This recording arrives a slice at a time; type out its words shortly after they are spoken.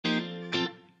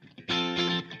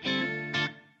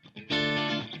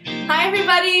Hi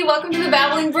everybody, welcome to the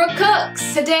Babbling Brooke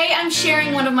Cooks. Today I'm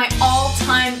sharing one of my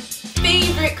all-time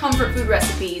favorite comfort food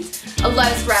recipes, a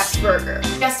lettuce-wrapped burger.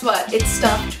 Guess what? It's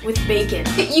stuffed with bacon.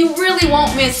 You really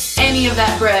won't miss any of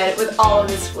that bread with all of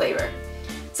this flavor.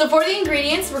 So for the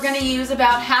ingredients, we're going to use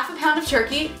about ½ pound of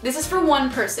turkey. This is for one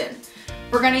person.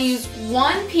 We're going to use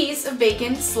 1 piece of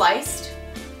bacon sliced,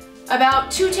 about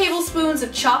 2 tablespoons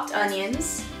of chopped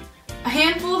onions, a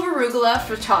handful of arugula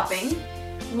for topping,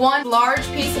 1 large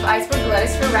piece of iceberg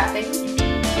lettuce for wrapping,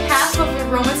 half of a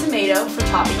Roma tomato for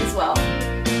topping as well,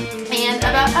 and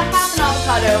about ½ an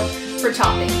avocado for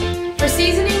topping. For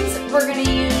seasonings, we're going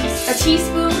to use a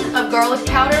teaspoon of garlic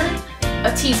powder,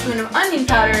 a teaspoon of onion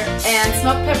powder, and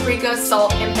smoked paprika,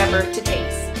 salt, and pepper to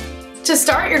taste. To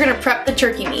start, you're going to prep the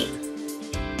turkey meat.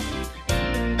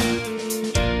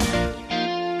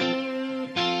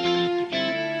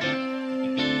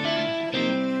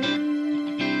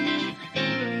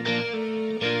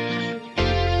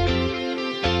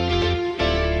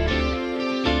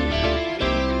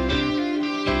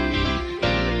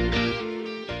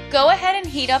 Go ahead and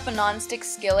heat up a nonstick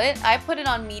skillet. I put it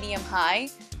on medium-high,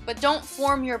 but don't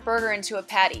form your burger into a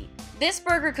patty. This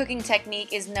burger cooking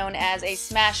technique is known as a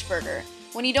smash burger.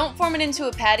 When you don't form it into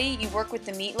a patty, you work with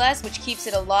the meat less, which keeps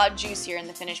it a lot juicier in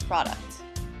the finished product.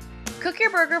 Cook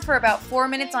your burger for about 4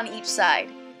 minutes on each side.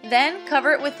 Then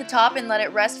cover it with the top and let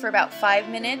it rest for about 5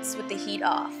 minutes with the heat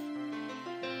off.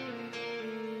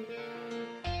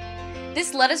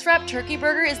 This lettuce-wrapped turkey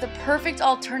burger is the perfect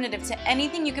alternative to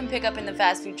anything you can pick up in the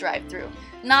fast food drive-thru.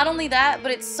 Not only that,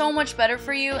 but it's so much better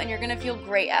for you and you're gonna feel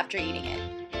great after eating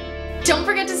it. Don't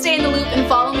forget to stay in the loop and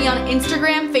follow me on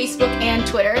Instagram, Facebook, and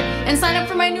Twitter, and sign up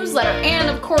for my newsletter, and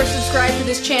of course subscribe to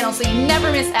this channel so you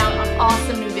never miss out on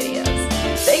awesome new videos.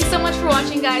 Thanks so much for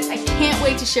watching, guys. I can't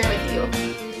wait to share with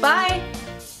you. Bye!